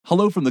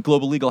Hello from the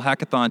Global Legal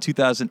Hackathon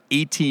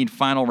 2018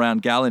 Final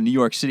Round Gala in New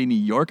York City, New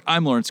York.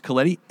 I'm Lawrence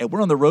Coletti, and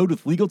we're on the road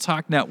with Legal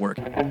Talk Network.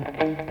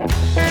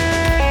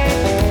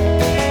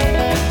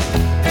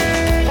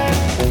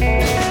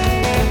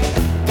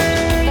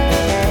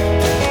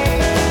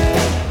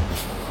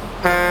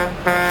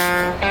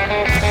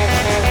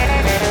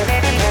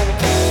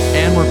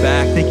 And we're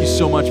back. Thank you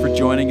so much for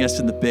joining us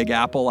in the Big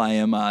Apple. I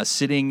am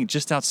sitting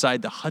just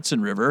outside the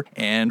Hudson River,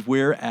 and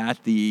we're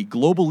at the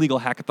Global Legal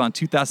Hackathon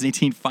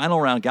 2018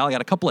 Final Round Gala. I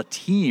got a couple of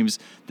teams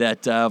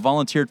that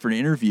volunteered for an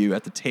interview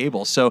at the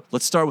table. So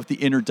let's start with the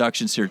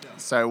introductions here.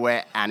 So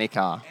we're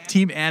Anika.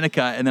 Team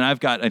Anika, and then I've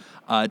got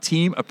a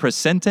team,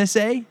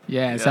 Apresente-se?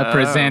 Yes,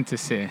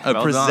 Apresente-se.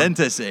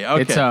 Apresente-se,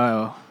 okay. It's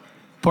a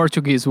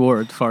Portuguese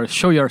word for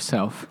show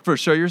yourself. For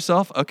show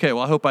yourself? Okay,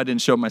 well, I hope I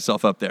didn't show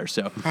myself up there.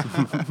 So,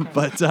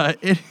 but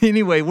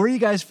anyway, where are you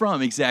guys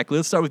from exactly?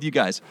 Let's start with you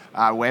guys.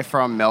 We're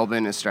from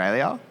Melbourne,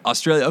 Australia.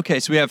 Australia. Okay,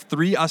 so we have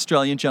 3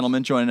 Australian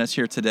gentlemen joining us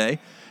here today,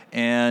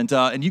 and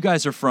you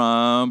guys are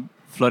from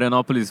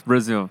Florianópolis,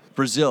 Brazil.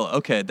 Brazil.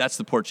 Okay, that's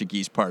the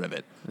Portuguese part of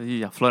it.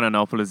 Yeah,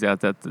 Florianópolis. Yeah,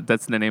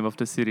 that's the name of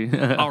the city.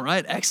 All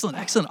right, excellent.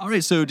 All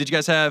right, so did you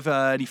guys have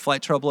any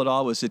flight trouble at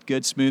all? Was it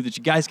good, smooth? Did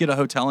you guys get a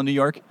hotel in New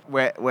York?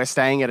 We're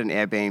staying at an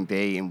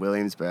Airbnb in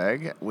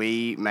Williamsburg.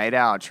 We made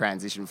our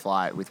transition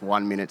flight with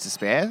 1 minute to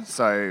spare,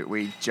 so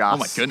we just... Oh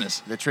my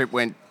goodness. The trip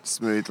went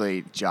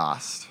smoothly,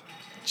 just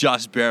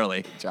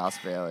barely.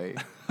 Just barely.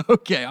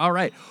 Okay, all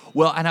right.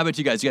 Well, and how about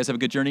you guys? You guys have a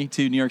good journey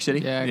to New York City?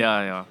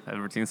 Yeah.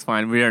 Everything's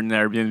fine. We are in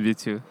Airbnb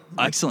too.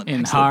 Excellent.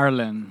 In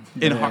Harlem.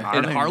 In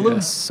Harlem?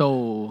 The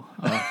soul,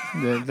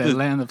 the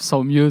land of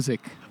soul music.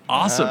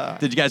 Awesome.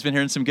 Did you guys been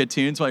hearing some good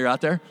tunes while you're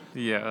out there?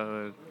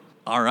 Yeah.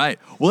 All right.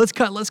 Well,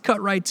 let's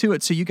cut right to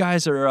it. So you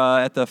guys are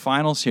at the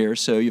finals here.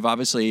 So you've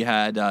obviously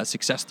had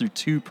success through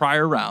 2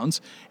 prior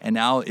rounds, and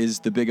now is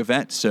the big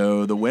event.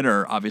 So the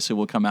winner obviously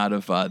will come out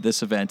of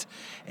this event.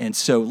 And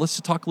so let's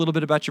talk a little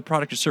bit about your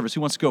product or service.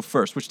 Who wants to go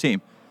first? Which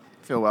team?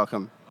 Feel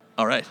welcome.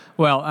 All right.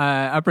 Well,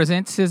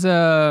 Apresente is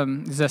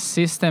a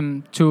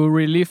system to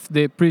relieve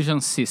the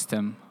prison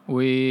system.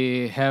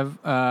 We have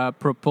a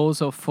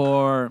proposal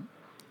for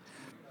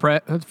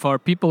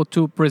people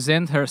to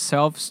present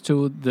themselves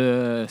to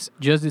the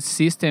justice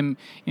system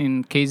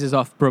in cases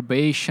of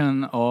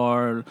probation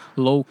or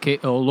low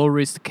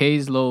risk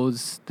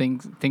caseloads,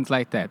 things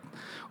like that.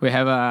 We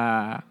have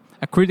a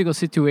critical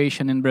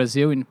situation in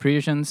Brazil in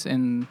prisons,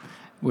 and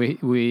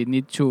we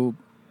need to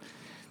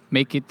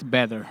make it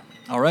better.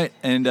 All right,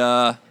 and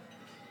not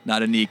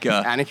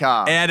Anika.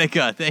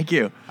 Anika, thank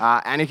you.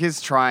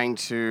 Anika's trying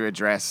to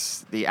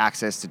address the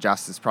access to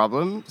justice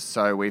problem.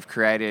 So we've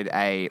created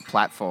a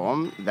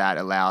platform that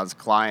allows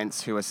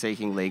clients who are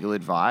seeking legal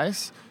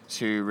advice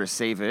to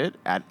receive it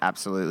at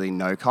absolutely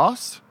no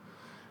cost,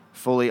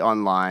 fully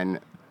online,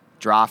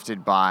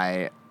 drafted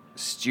by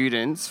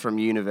students from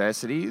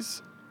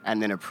universities,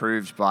 and then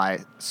approved by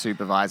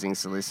supervising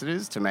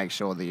solicitors to make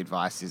sure the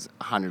advice is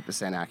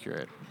 100%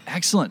 accurate.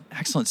 Excellent.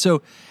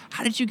 So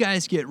how did you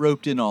guys get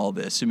roped in all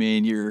this? I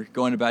mean, you're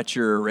going about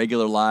your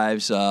regular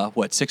lives,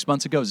 6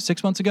 months ago? Was it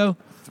 6 months ago?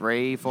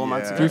 3-4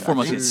 months ago. 3-4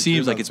 months. It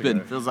seems like it's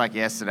been... Feels like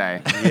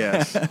yesterday.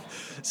 Yes.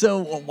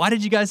 So why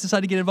did you guys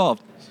decide to get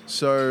involved?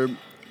 So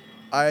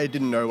I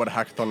didn't know what a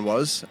hackathon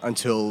was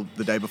until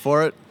the day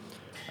before it.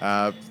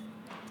 Thought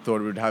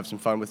we'd have some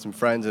fun with some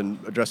friends and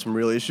address some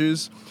real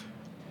issues.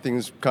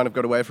 Things kind of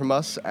got away from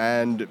us,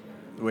 and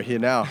we're here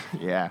now.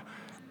 Yeah.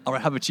 All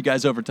right, how about you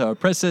guys over to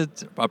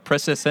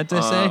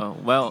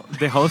Apresente-se? Well,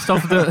 the host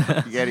of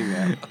the Getting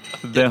there.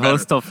 the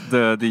host of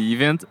the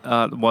event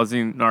was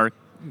in our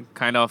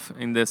kind of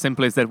in the same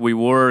place that we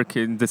work,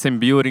 in the same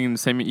building, in the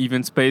same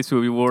event space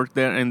where we worked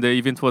there, and the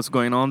event was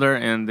going on there,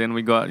 and then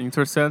we got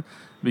interested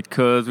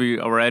because we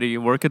already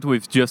worked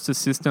with justice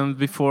systems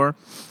before,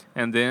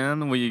 and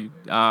then we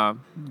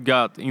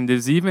got in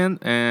this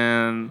event,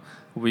 and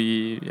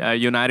we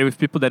united with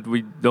people that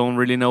we don't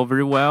really know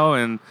very well,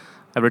 and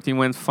everything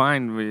went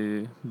fine.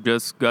 We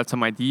just got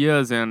some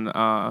ideas, and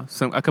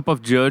a couple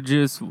of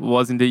judges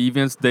was in the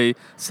events. They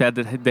said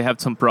that they have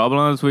some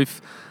problems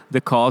with the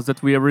cause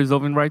that we are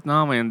resolving right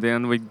now, and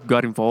then we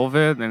got involved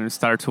and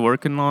started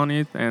working on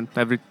it, and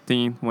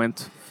everything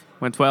went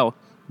well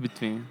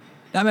between.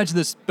 I imagine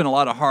this has been a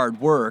lot of hard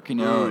work. You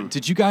know,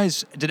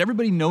 did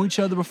everybody know each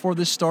other before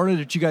this started,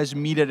 or did you guys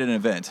meet at an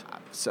event?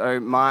 So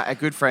a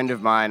good friend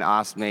of mine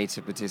asked me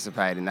to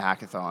participate in the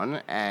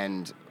hackathon,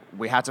 and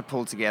we had to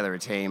pull together a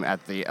team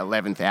at the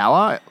 11th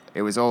hour.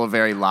 It was all a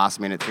very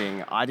last-minute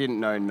thing. I didn't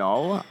know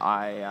Noel.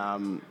 I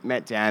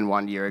met Dan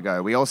 1 year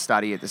ago. We all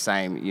study at the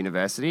same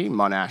university,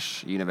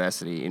 Monash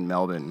University in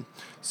Melbourne.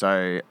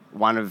 So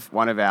one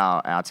of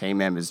our team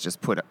members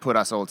just put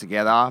us all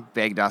together,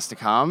 begged us to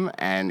come,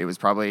 and it was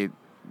probably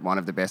one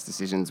of the best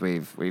decisions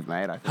we've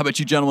made, I think. How about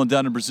you gentlemen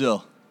down in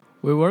Brazil?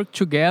 We work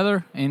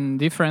together in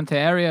different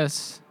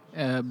areas,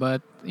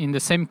 but in the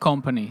same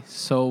company.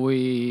 So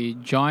we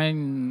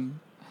join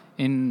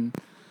in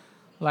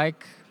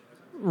like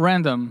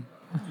random.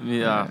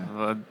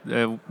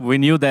 We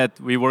knew that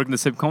we work in the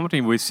same company.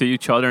 We see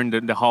each other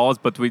in the halls,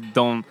 but we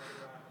don't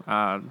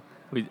I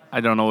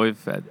don't know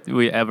if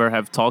we ever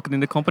have talked in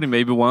the company,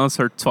 maybe once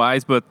or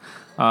twice, but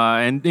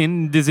and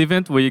in this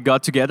event we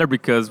got together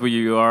because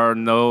we are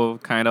know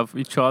kind of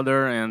each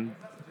other, and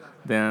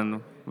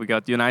then we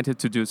got united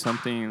to do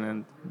something,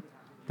 and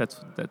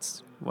that's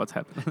what's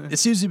happened. It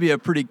seems to be a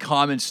pretty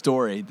common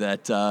story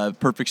that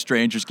perfect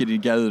strangers getting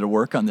together to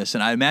work on this,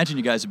 and I imagine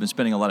you guys have been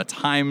spending a lot of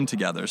time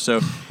together.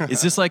 So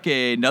is this like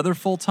another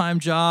full-time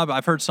job?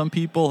 I've heard some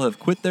people have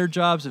quit their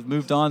jobs, have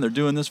moved on, they're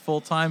doing this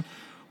full-time.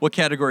 What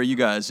category are you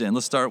guys in?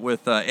 Let's start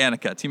with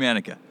Annika, Team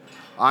Annika.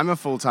 I'm a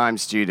full-time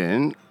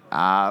student.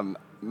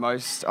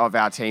 Most of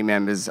our team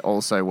members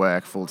also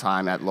work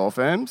full-time at law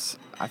firms.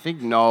 I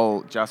think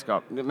Noel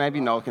maybe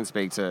Noel can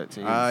speak to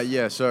his.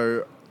 Yeah,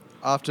 so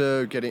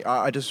after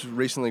I just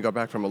recently got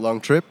back from a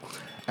long trip,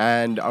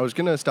 and I was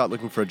going to start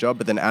looking for a job,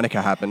 but then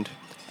Annika happened.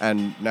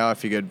 And now I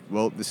figured,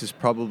 well, this is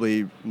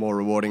probably more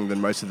rewarding than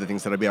most of the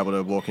things that I'd be able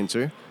to walk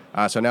into.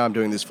 So now I'm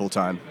doing this full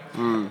time,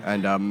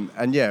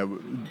 and yeah,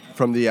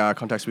 from the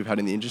contacts we've had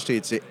in the industry,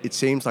 it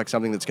seems like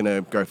something that's going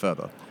to go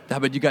further. How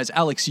about you guys,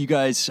 Alex? You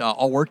guys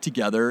all work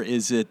together.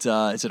 Is it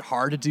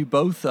hard to do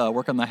both?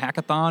 Work on the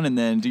hackathon and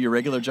then do your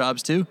regular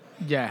jobs too?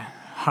 Yeah,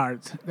 hard.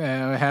 We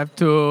have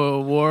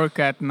to work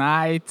at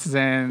nights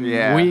and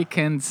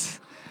weekends,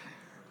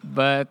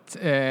 but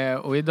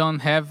we don't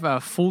have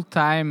a full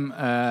time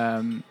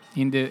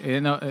in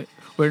the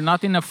we're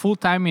not in a full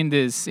time in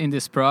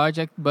this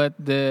project, but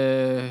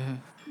it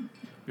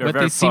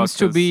seems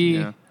to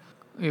be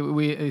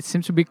it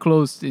seems to be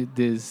close to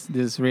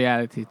this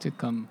reality to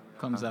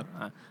comes up.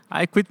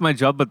 I quit my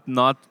job, but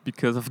not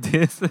because of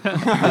this. Unrelated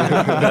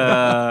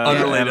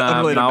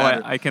now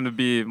matter. I can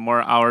be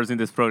more hours in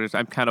this project.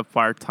 I'm kind of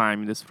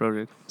part-time in this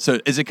project. So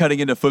is it cutting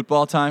into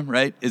football time,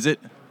 right? Is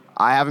it?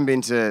 I haven't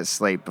been to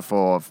sleep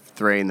before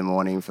 3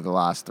 a.m. for the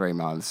last 3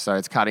 months, so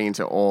it's cutting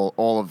into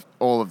all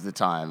of the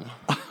time.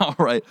 All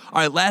right.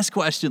 Last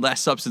question,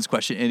 last substance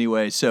question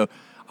anyway. So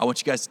I want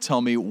you guys to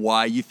tell me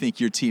why you think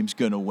your team's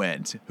going to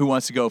win. Who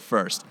wants to go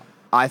first?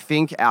 I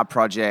think our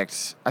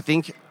project,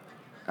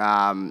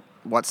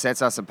 what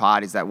sets us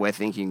apart is that we're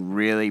thinking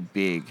really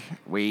big.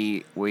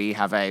 We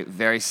have a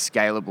very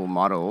scalable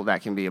model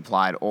that can be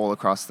applied all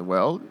across the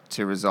world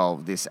to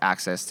resolve this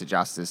access to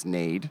justice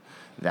need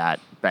that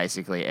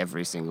basically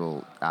every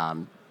single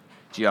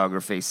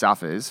geography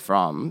suffers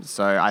from.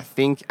 So I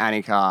think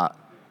Annika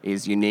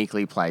is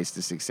uniquely placed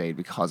to succeed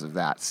because of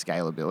that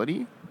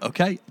scalability.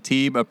 Okay.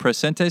 Team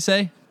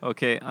Presente.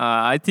 Okay,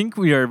 I think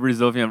we are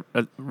resolving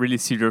a really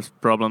serious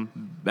problem.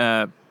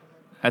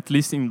 At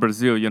least in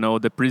Brazil,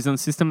 the prison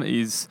system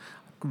is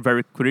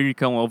very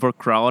critical,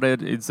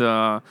 overcrowded. It's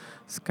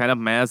kind of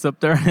mess up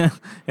there.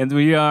 And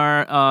we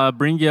are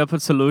bringing up a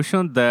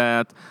solution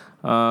that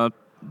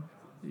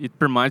it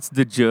permits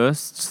the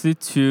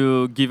justice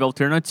to give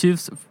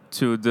alternatives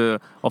to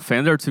the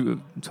offender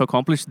to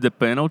accomplish the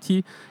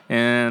penalty,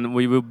 and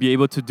we will be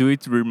able to do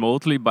it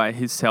remotely by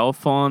his cell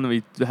phone.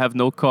 We have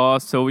no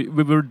cost, so we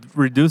will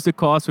reduce the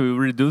cost. We will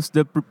reduce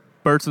the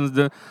persons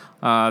that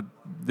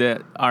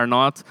are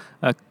not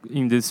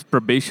in this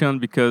probation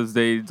because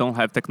they don't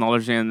have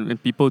technology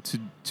and people to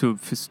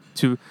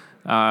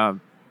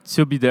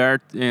be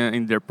there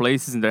in their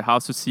places, in their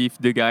house, to see if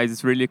the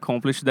guys really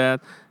accomplished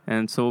that.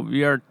 And so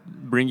we are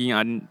bringing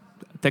in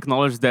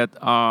technologies that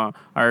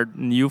are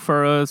new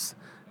for us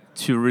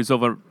to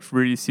resolve a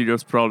really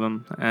serious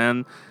problem.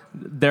 And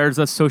there's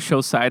a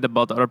social side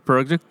about our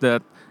project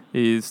that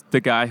is the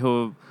guy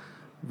who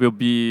will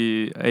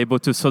be able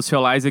to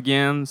socialize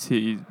again.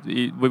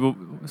 We will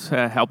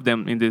help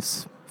them in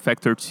this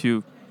factor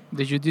too.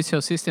 The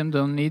judicial system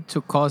don't need to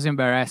cause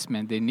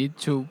embarrassment. They need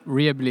to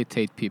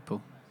rehabilitate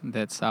people.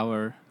 That's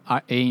our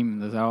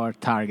aim. That's our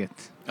target.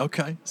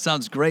 Okay,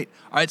 sounds great.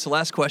 All right, so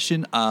last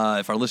question.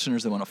 If our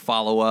listeners, they want to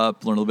follow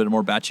up, learn a little bit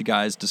more about you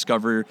guys,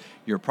 discover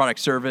your product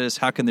service,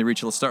 how can they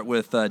reach you? Let's start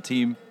with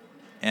Team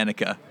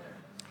Annika.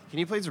 Can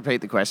you please repeat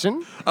the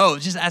question? Oh,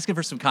 just asking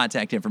for some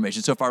contact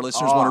information. So if our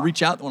listeners want to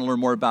reach out, want to learn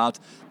more about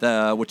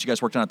what you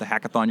guys worked on at the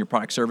hackathon, your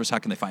product service, how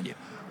can they find you?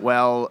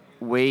 Well,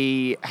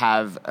 we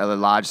have a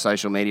large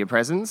social media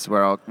presence.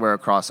 We're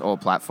across all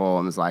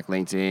platforms like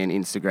LinkedIn,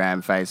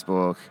 Instagram,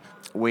 Facebook.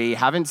 We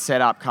haven't set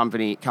up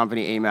company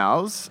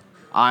emails.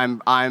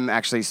 I'm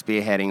actually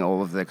spearheading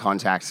all of the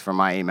contacts from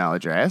my email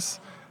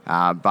address.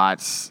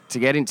 But to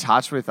get in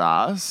touch with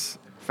us,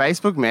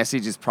 Facebook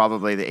message is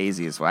probably the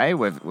easiest way.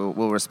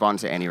 We'll respond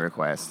to any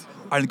request.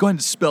 All right, go ahead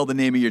and spell the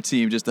name of your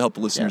team just to help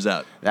the listeners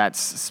out. That's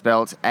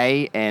spelt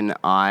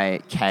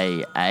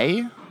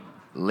ANIKA,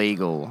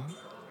 legal.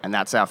 And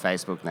that's our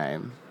Facebook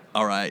name.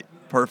 All right,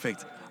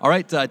 perfect. All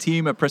right,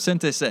 Team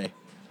Presente,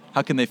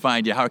 how can they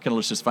find you? How can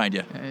listeners find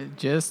you?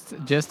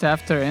 Just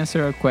after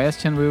answer a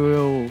question, we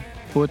will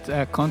put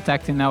a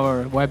contact in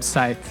our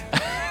website.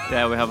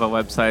 Yeah, we have a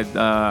website,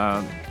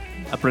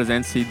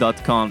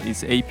 aprestese.com.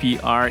 It's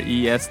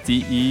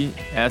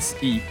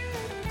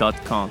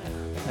aprestese.com.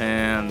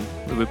 And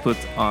we will put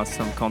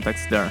some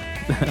contacts there.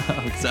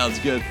 Sounds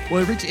good. Well,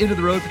 we've reached the end of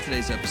the road for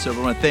today's episode.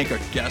 We want to thank our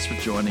guests for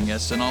joining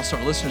us and also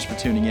our listeners for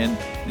tuning in.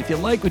 And if you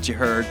like what you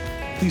heard,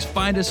 please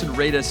find us and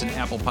rate us in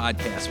Apple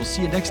Podcasts. We'll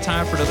see you next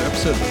time for another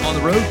episode of On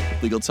the Road,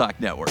 Legal Talk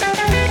Network.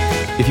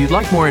 If you'd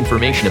like more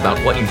information about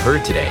what you've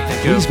heard today,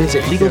 please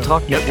visit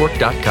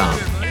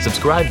LegalTalkNetwork.com.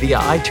 Subscribe via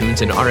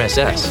iTunes and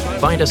RSS.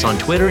 Find us on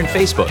Twitter and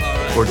Facebook,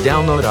 or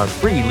download our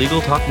free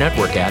Legal Talk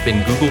Network app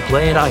in Google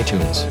Play and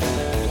iTunes.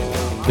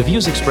 The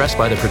views expressed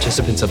by the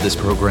participants of this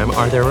program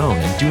are their own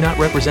and do not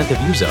represent the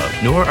views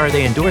of, nor are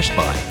they endorsed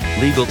by,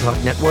 Legal Talk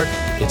Network,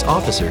 its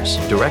officers,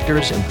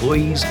 directors,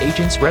 employees,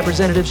 agents,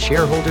 representatives,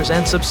 shareholders,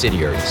 and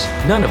subsidiaries.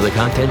 None of the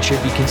content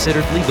should be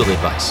considered legal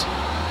advice.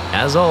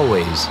 As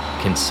always,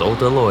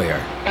 consult a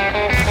lawyer.